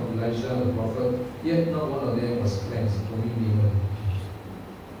time of Elijah the prophet, yet not one of them was cleansed, only Naaman.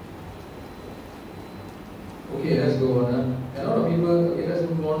 Okay, let's go on. A lot of people, okay, let's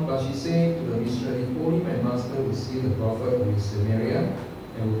move on. But she said to the missionary, only my master will see the prophet who is Samaria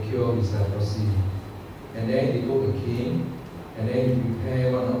and will cure his leprosy. And then they go to the king, and then he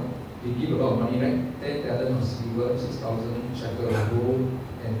prepare one. They give a lot of money, right? 10 talents of silver, 6,000 shekels of gold,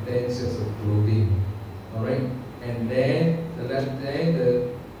 and 10 sets of clothing. Alright? And then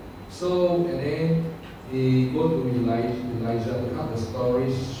they go to Elijah to cut the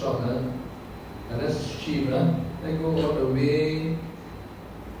story short. And that's cheap. Let's go all the way.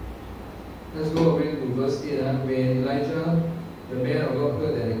 Let's go away to verse 8. When Elijah, the man of God,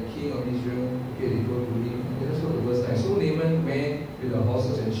 heard that the king of Israel, okay, they go to him. Okay, let's go to verse 9. So Naaman went with the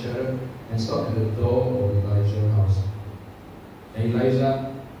horses and chariot and stopped at the door of Elijah's house. And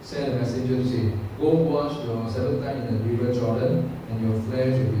Elijah sent a messenger to say, go wash your 7 times in the river Jordan, and your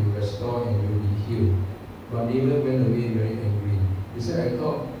flesh will be restored and you will be healed. But Naaman went away very angry. He said, I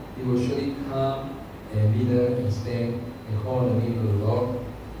thought he will surely come and be there and stand and call the name of the Lord,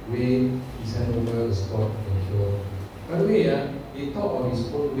 wave his hand over the spot and cure. By the way, he thought of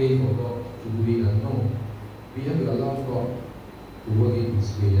his own way for God to do it. No, we have to allow God to work in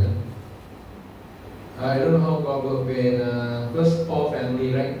his way. I don't know how God worked when first Paul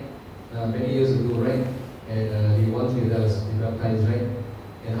family, right? Many years ago, right? And he was with us, he baptized, right?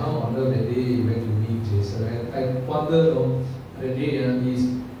 And how on earth that day he went to meet Jesus. I wonder, the day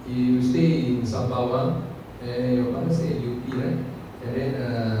you stay in Sambawang, and your mother stay in UP, right? And then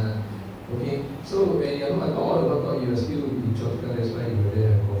Okay, so when you know, I thought you were still in Chotka, that's why you were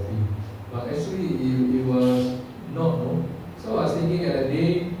there at coffee. But actually, it was not, no. So I was thinking at a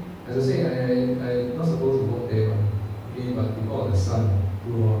day, as I say, I'm not supposed to walk there, okay, but because of the sun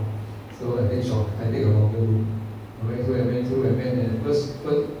blew on, so I take a longer route. Alright, so I went through, and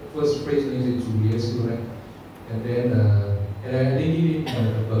first phrase means to yes, right? And then, and I didn't give him my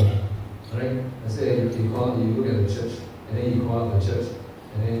number. Alright, I said, you look at the church, and then you call up the church,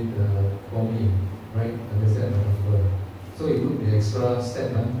 and then call me, right? And I said my number. So he took the extra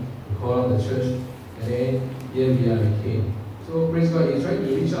step, to call up the church, and then here we are, we came. So praise God, he's trying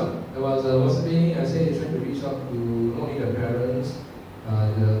to reach out. I was saying, I said he's trying to reach out to not only the parents,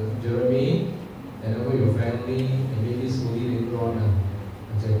 Jeremy, and also your family, and maybe slowly later on,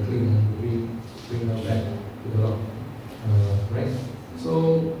 bring them back to the Lord. Right?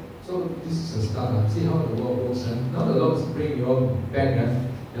 So this is a start. See how the Lord works. Now the Lord's bring you all back.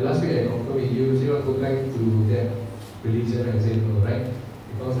 And last week I confirmed with you, so you want to go back to that religion and say no, right?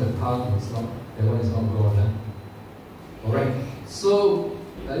 Because the path is not, that one is not God. Alright, so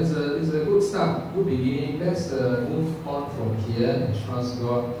it's a good start, good beginning. Let's move on from here and trust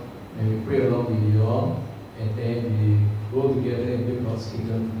God, and we pray along with you all, and then we go together and build God's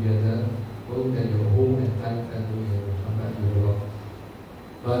kingdom together, both at your home and time family, and we come back to the Lord.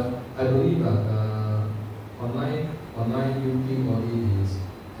 But I believe that online YouTube body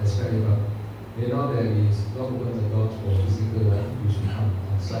is very well. You know there is not open the doors for physical, you should come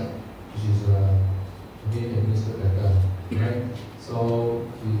on site, which is again administered better. Right? So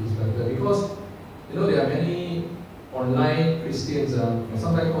it's better because you know there are many online Christians and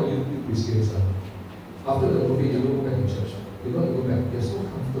sometimes called YouTube Christians. After the COVID, they don't go back to church. They don't go back. They're so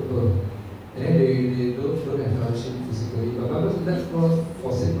comfortable, and then they don't have fellowship physically. But Bible that's not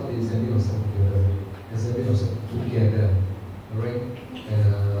forsake not the assembly of some together, assembly of some together, alright?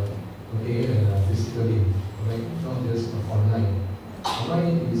 And physically, alright? Not just online.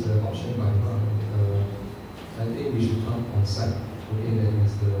 Online is an option by I think we should come on site. Okay, that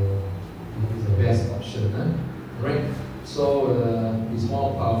is the best option. Right? So it's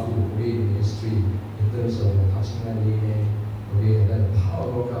more powerful in history in terms of touching my name. Okay, and then the power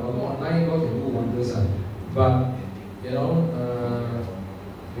of God. Online God can do wonders. But you know,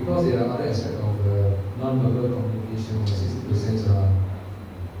 because there are other aspects of non-verbal communication, 60% are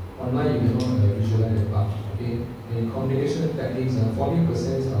online. You cannot visualize the part. Okay, in communication techniques, 40% are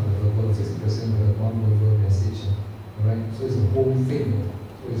the verbal, 60% are the non-verbal message. Alright, so it's a whole thing.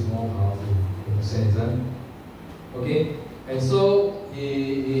 So it's more powerful in a sense. Okay, and so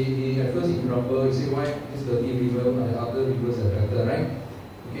at first he grumbled. He said, "Why this dirty river? The other rivers are better, right?"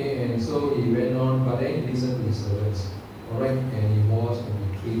 Okay, and so he went on, but then he listened to his servants. Alright, and he washed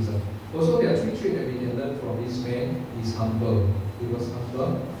and he cleansed. Also, there are three traits that we can learn from this man. He's humble. He was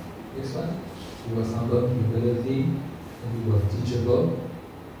humble. This one. He was humble, humility, and he was teachable,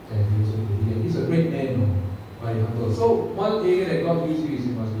 and he was obedient. He's a great man, by humble. So one area that God uses you is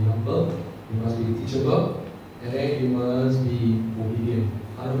you must be humble, you must be teachable, and then you must be obedient.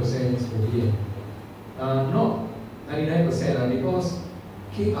 100% obedient. Not 99%, because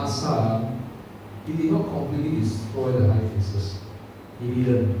King Asa, he did not completely destroy the high places. He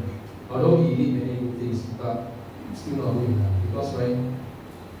didn't. Although he did many good things, but still not good enough. Because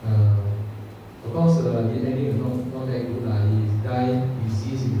of course, the ending is not that good. He died,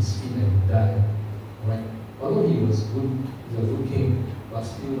 disease in his feet, and he died. Right? Although he was good, he's a good king, but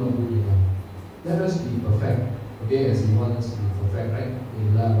still not good enough. Let us be perfect, okay, as he wants us to be perfect, right?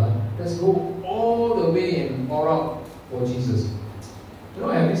 In love. Let's go all the way and pour out for Jesus. You know,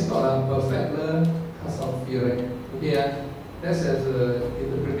 I have this thought, perfect love casts out fear, right? Okay, that's as an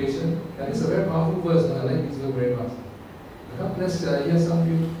interpretation. And it's a very powerful verse. I like this verse very much. Let's hear some of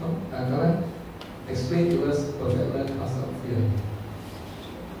you. Come, explain to us perfect love casts out fear.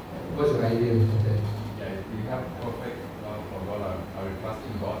 What's your idea of that? Yeah, if you have perfect love for God, are we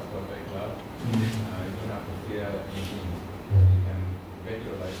trusting God's perfect love? You don't have to fear anything. You can bet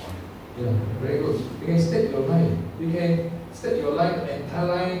your life on it. Yeah, very good. You can stake your life. You can stake your life, entire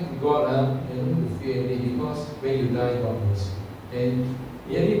life to God, and you don't have to fear anything, because when you die, God knows. And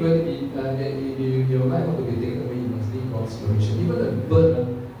anybody, if your life want to be taken away, you must need God's permission. Even the bird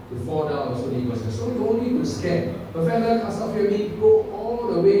to fall down also need God's permission. So you don't need to scare. Perfect love casts out fear means go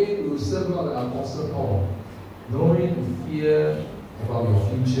all the way to serve God, the Apostle Paul. No need to fear about your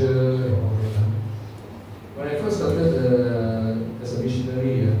future and all that. When I first started as a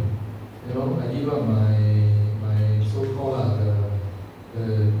missionary, you know, I gave up my so-called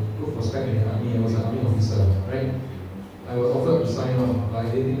good prospect in the army. I was an army officer, right? I was offered to sign on, but I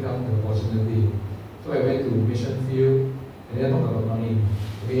didn't come to the opportunity. So I went to mission field, and they talked about money.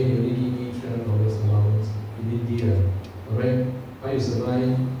 Okay, they only give me $300 allowance in India. Alright? How you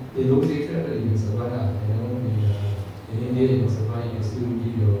survive? They don't say 300, you can survive. You know, in India, you can survive, you can still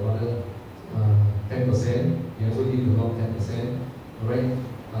give your other 10%. You also give the law 10%. Alright?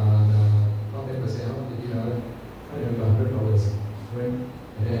 Not 10%, how much did you have? I remember $100. Right?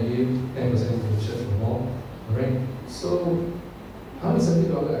 And then I gave 10% to the church for more. Alright? So,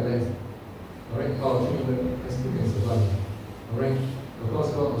 $170 I left. Alright? Oh, $300, I still can survive. Alright? Of course,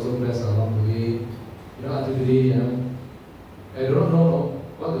 God also blessed along the way. You know, until today, I don't know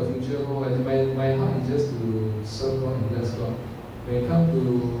what the future holds. My heart is just to serve God and bless God. When it comes to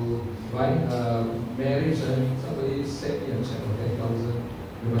buying marriage, somebody sent me a check of 10,000.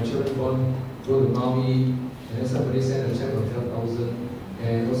 When my children born, go to Maui, and then somebody sent a check of 12,000.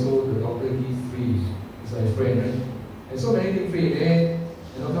 And also the doctor give free. It's my friend, right? And so many things free. Then,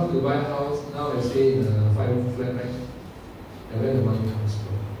 you know, come to buy a house. Now I stay in a 5-room flat, right? And where the money comes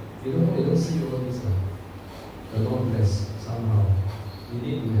from. You don't see all this. The Lord bless somehow. We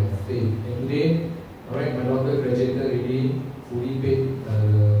need to have faith. And today, alright, my daughter graduated already, fully paid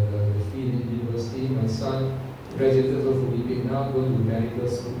the fee in university. My son graduated also fully paid. Now going to medical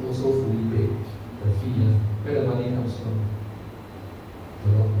school, also fully paid the fee. Where the money comes from.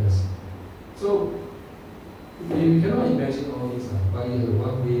 The Lord bless. So, you cannot imagine all this, but you have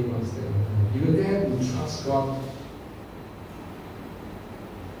one way, one step. You dare to trust God.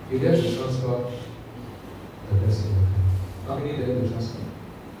 You dare to trust God, the blessing will come. How many dare to trust God?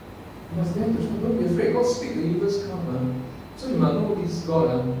 You must dare to trust God. Don't be afraid. God speak, the universe come. So you must know this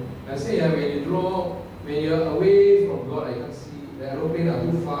God. I say, when you're away from God, I can't see. The aeroplane are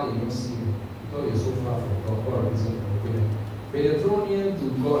too far, you don't see it. Because you're so far from God. God is an aeroplane. When you're drawn near to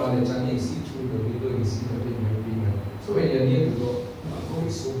God, the journey, you see through the window, you see everything. So when you're near to God, God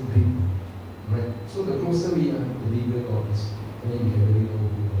is so big. Right? So the closer we are, the bigger God is. Then you can really know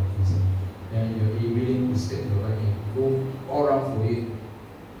who God is. And you're willing to step your right hand, go all around for it,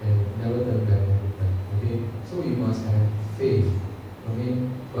 and never turn back. Okay? So you must have faith. Okay?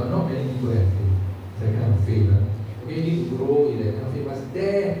 But not many people have faith. That kind of faith. Okay? You need to grow in that kind of faith. You must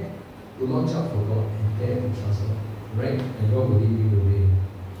dare to launch out for God and dare to trust God. Right? And God will lead you the way.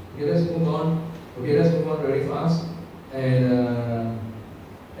 Okay, let's move on. Okay, let's move on very fast. And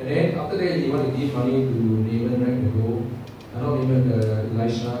then after that, he want to give money to Naaman, right? To go. Not even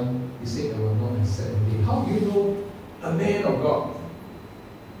Elisha. He said, I will not accept anything. How do you know a man of God?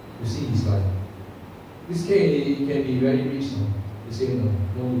 You see his life. This case, he can be very rich. No? He said, no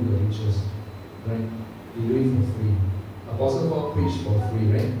to the riches. Right? He do it for free. Apostle Paul preached for free,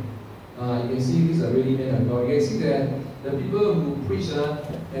 right? You can see these are really men of God. You can see that the people who preach and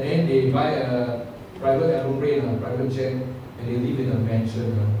then they buy a private aeroplane, a private jet, and they live in a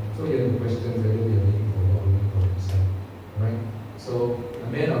mansion. So you have the question whether they are living for God or living for themselves. Right? So a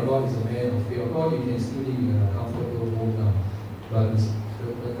man of God is a man of fear of God. You can still live in a comfortable home now. But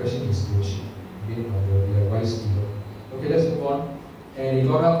the question is stewardship. Okay? They are wise people. Okay, let's move on. And they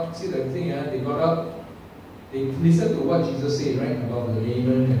got up. See the thing, they got up. They listened to what Jesus said, right, about the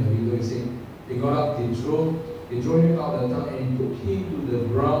Naaman and the widow. He said, they got up, they drove him out of the town and took him to the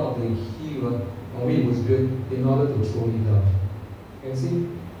ground of the hill on which he was built in order to throw him down. You can see?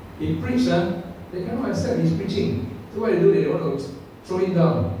 He preached, they cannot accept his preaching. So what they do, they want to throw him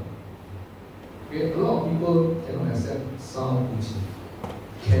down. Okay? A lot of people cannot accept sound teaching.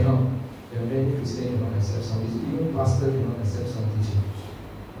 Cannot. There are many Christians cannot accept sound teaching. Even pastors cannot accept sound teaching.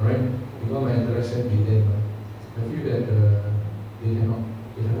 Alright? Because my interaction with them, I feel that they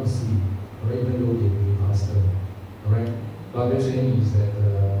cannot see, right? Even though they be pastor, alright. But what I'm saying is that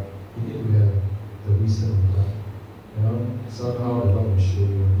you need to have the wisdom of God. You know, somehow the Lord will show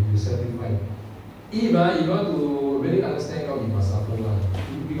you. If you sacrifice, if you want to really understand God, you must suffer.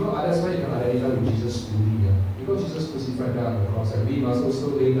 Because that's why you can identify with Jesus fully. Because Jesus crucified down on the cross, and we must also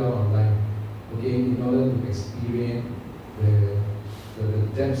lay down our life, okay, in order to experience the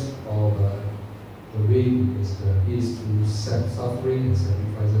depths of the way is through suffering and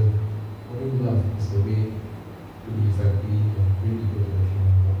sacrifice. Only love is the way to be effective and bring people to the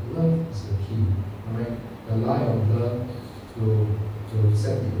kingdom. Love is the key. Alright? The light of love will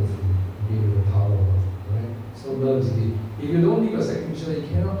set people free, with the power of love. Alright? So love is it. If you don't live a sacrificial, you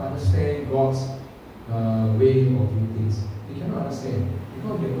cannot understand God's way of doing things. You cannot understand.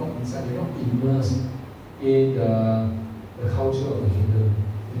 Because you're not inside, you're not immersed in the culture of the kingdom,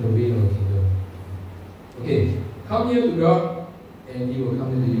 in the way of the kingdom. Okay, come here to God and He will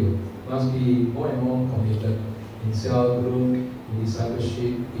come to you. Must be more and more committed in self-growth, in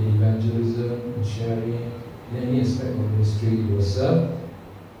discipleship, in evangelism, in sharing, in any aspect of ministry you will serve.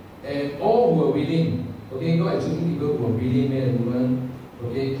 And all who are willing, okay, God is choosing people who are willing, men and women,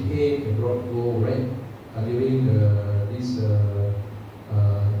 okay, came and brought gold, right? During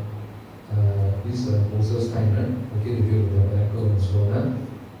this Moses time, right? Okay, to build the tabernacle and so on.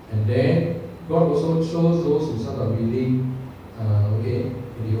 And then God also chose those who sort of willing, okay,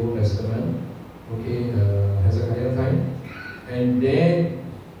 in the Old Testament, okay, Hezekiah time. And then,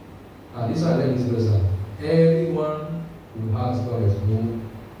 this one I like this verse. Everyone who has God has moved,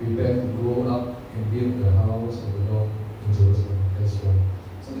 prepared to grow up and build the house of the Lord in Jerusalem. That's right.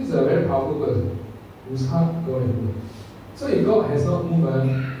 So this is a very powerful verse. Whose heart God has moved. So if God has not moved,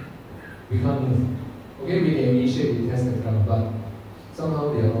 we can't move. Okay, we can initiate, we test the ground, but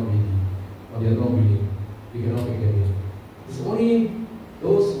somehow they are not ready, or they are not willing. We cannot make it in. It's only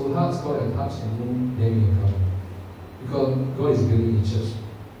those whose hearts God has touched and moved, then we come. Because God is building a church.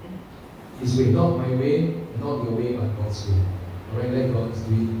 His way, not my way, not your way, but God's way. Alright, let God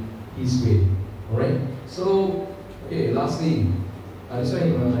do it His way. Alright? So, okay, lastly, this one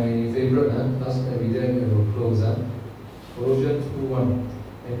is my favorite. Last time we did, we will close. Colossians 2:1.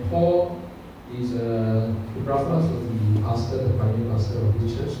 And Paul is Epaphras was the pastor, the primary pastor of the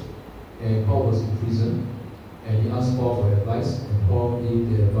church. And Paul was in prison. And he asked Paul for advice. And Paul gave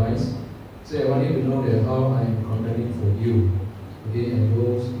the advice. So I want you to know that how I am contending for you. Okay, and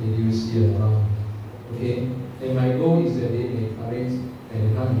those that you see around. Okay? And my goal is that they may courage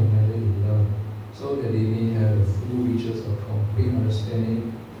and not united in love, so that they may have the full riches of complete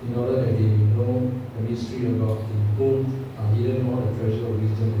understanding, in order that they may know the mystery of God, in whom are hidden all the treasure of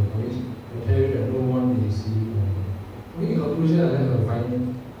wisdom and knowledge. I tell you that no one may receive money. Okay, in conclusion, I have a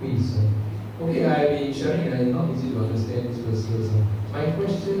final quiz. Okay, I have been sharing, and it's not easy to understand these verses. My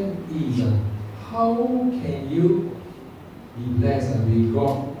question is, how can you be blessed and be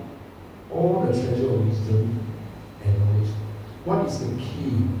God all the treasure of wisdom and knowledge? What is the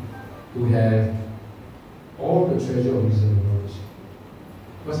key to have all the treasure of wisdom and knowledge?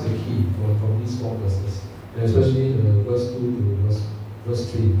 What's the key from these four verses? And especially the verse 2 to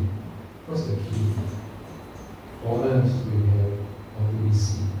verse 3. What's the key? For us to have or to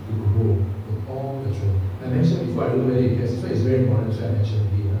receive, to grow with all the treasure. I mentioned before, I don't know whether you catch this one, it's very important, so I mentioned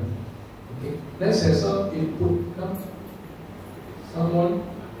it here. Okay. Let's have some input. Come. Someone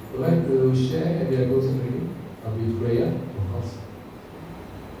would like to share, and we are closing already. I'll be prayer, of course.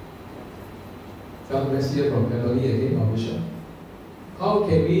 Come, let's hear from Emily again, our bishop. How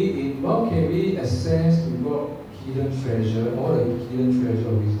can we access to God hidden treasure, all the hidden treasure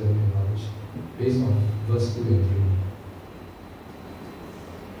of wisdom and knowledge, based on verse 2 and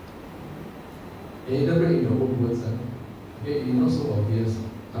 3? And interpret in your own words. Okay, it's not so obvious.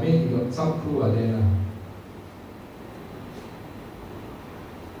 I mean, you got some clue are there now.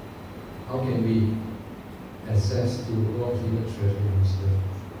 How can we access to God's hidden treasure and wisdom?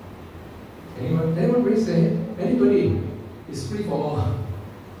 Anyone raise their hand? Anybody? It's free for all.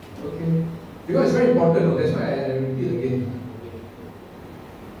 Okay. Because it's very important, that's why I repeat again.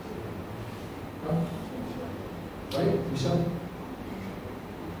 Huh? Right? Michelle?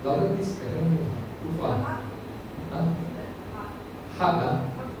 Louder, please. I don't know. Too far. Huh? Heart, huh?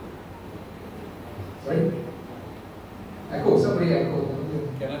 Sorry? Echo, somebody echo.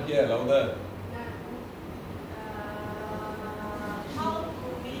 Cannot hear louder. How do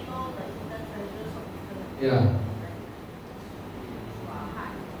we know the hidden treasures of wisdom? Yeah.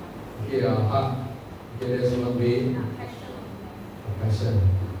 Okay, heart. Okay, that's one way. Passion.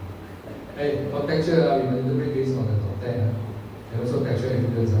 Hey, contextual, we interpret based on the content. And also textual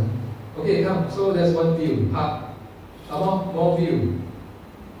evidence. Okay, come. So that's one view. Heart. More view.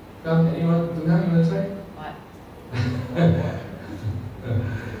 Come, anyone? You want to try? What?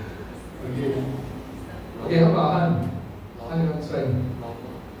 Okay. Okay, how about Han? Han, you want to try?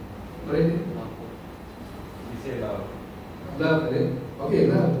 Sorry? We say love. Love, is it? Okay,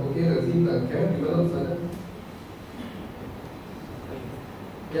 love. Okay, the theme that can develop further.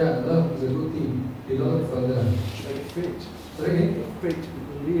 Yeah, love is a good theme. Develop further. Like faith. Sorry again? Faith, to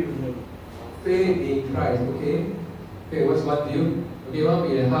believe in Him. Faith in Christ, okay? Okay, what's one view? Okay, one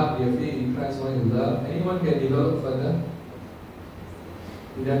we have heart, we have faith in Christ, one is love. Anyone can develop further?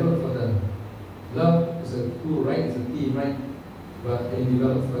 Develop further. Love is a tool, right? It's a theme, right? But can you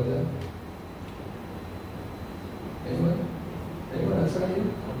develop further? Anyone? Anyone answer here?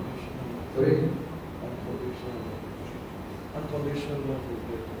 Sorry? Unconditional love is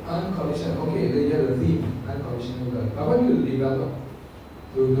great. Unconditional. Okay, you have the theme, unconditional love. I want you to develop,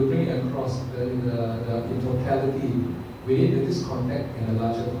 to bring it across the totality within this context and the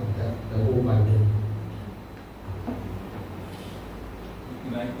larger context, the whole Bible.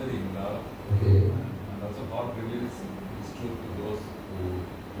 United in love. Okay. And also God reveals His truth to those who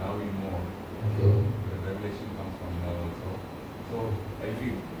love Him more. Okay. The revelation comes from love also. So if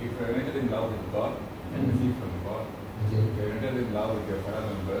in love with God and receive from God. Okay. If you're rendered in love with your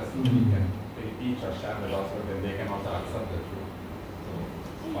fellow members, you can teach or share the gospel, then they can also accept the truth.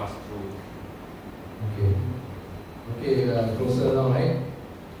 So pass through. Okay. Okay, closer now, right?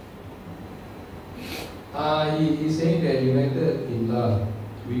 He's saying that united in love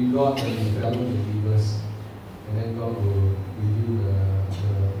with God and with fellow believers, and then God will give you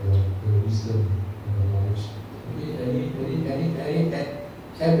the wisdom and the knowledge. Okay, any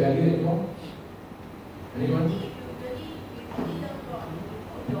add value anymore? Anyone? If you really love God, you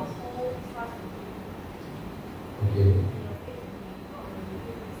put your whole trust in Him. Okay. Your faith in Him, God will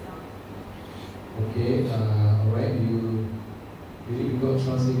reveal Himself. Okay, alright, you really got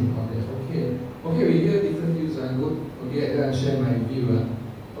trust in God there. Okay, we hear different views. Good. Okay, I share my view.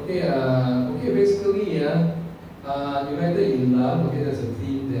 Okay, basically, united in love. Okay, there's a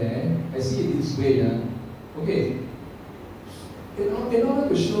theme there. I see it this way. Okay, in order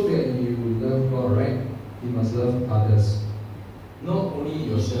to show that you love God, right, you must love others. Not only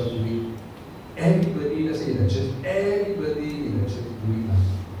yourself, do it. Everybody, let's say in the church, everybody in the church do it.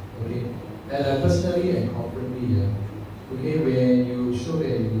 Okay, and personally and corporately. Okay, when you show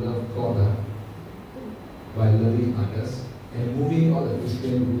that you love God by loving others and moving all the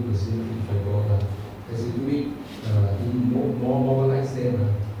Christian to do the same thing for God, as you do it, you more mobilize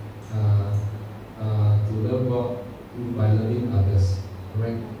them to love God by loving others.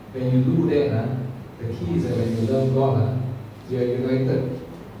 Right? When you do that, the key is that when you love God, you are united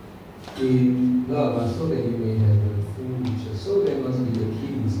in love, so that you may have the full riches. So that must be the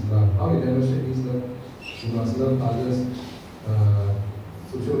key is love. How you demonstrate this love? You must love others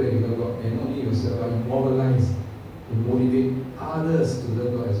to show that you love God, and not only yourself, but you mobilize, you motivate others to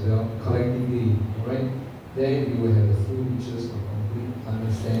love God as well, collectively. Alright? Then you will have the full riches of complete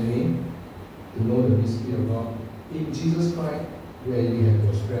understanding to know the mystery of God. In Jesus Christ, where you have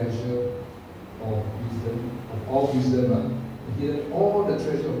the treasure of wisdom, of all wisdom, hidden all the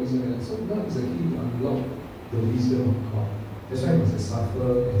treasure of wisdom. So love is the key to unlock the wisdom of God. That's why you must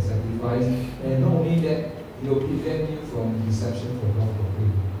suffer and sacrifice. And not only that, it will prevent you from deception from wrong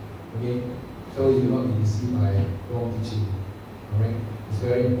doctrine. Okay? So you will not be deceived by wrong teaching. Alright? It's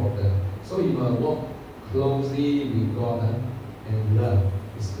very important. So you must walk closely with God, and love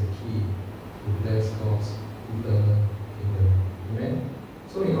is the key to bless God's eternal kingdom. Amen?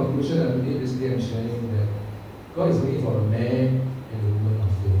 So in conclusion, basically I'm sharing that God is looking for a man and a woman of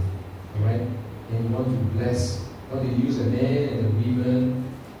faith. Alright? And you want to bless, want to use a man and a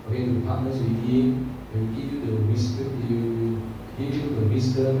woman, okay, to partner with him. He will give you the wisdom, He will give you the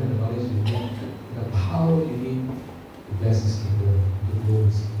wisdom and the knowledge you need, and the power you need to bless His kingdom, to grow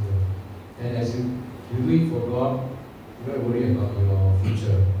His kingdom. And as you do it for God, you don't worry about your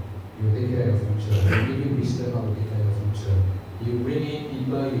future. You will take care of your future. He will give you wisdom how to take care of your future. You bring in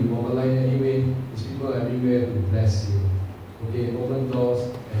people, you mobilize anyway, these people everywhere to bless you. Okay, open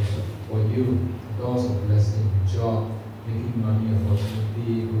doors for you, doors of blessing, job, making money,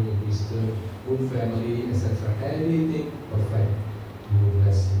 opportunity, growing wisdom, good family, etc. Everything perfect. He will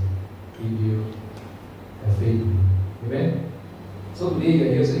bless you, give you a faith. Amen? So today you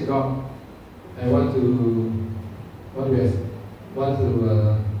are here say, God, I want to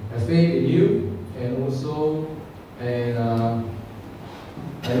have faith in you, and also, and I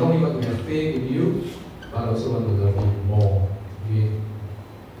not only want to have faith in you, but I also want to love you more. Okay?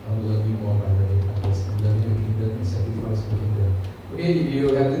 I want to love you more by loving others, and loving your kingdom and sacrifice your kingdom. Okay, if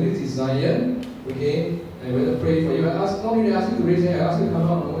you have this desire, okay, I'm going to pray for you. I ask, not only ask you to raise your hand, I ask you to come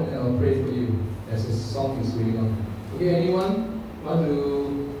out and I'll pray for you as the song is going on. Okay, anyone want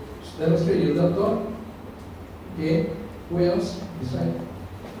to demonstrate you love God? Okay, who else? This side.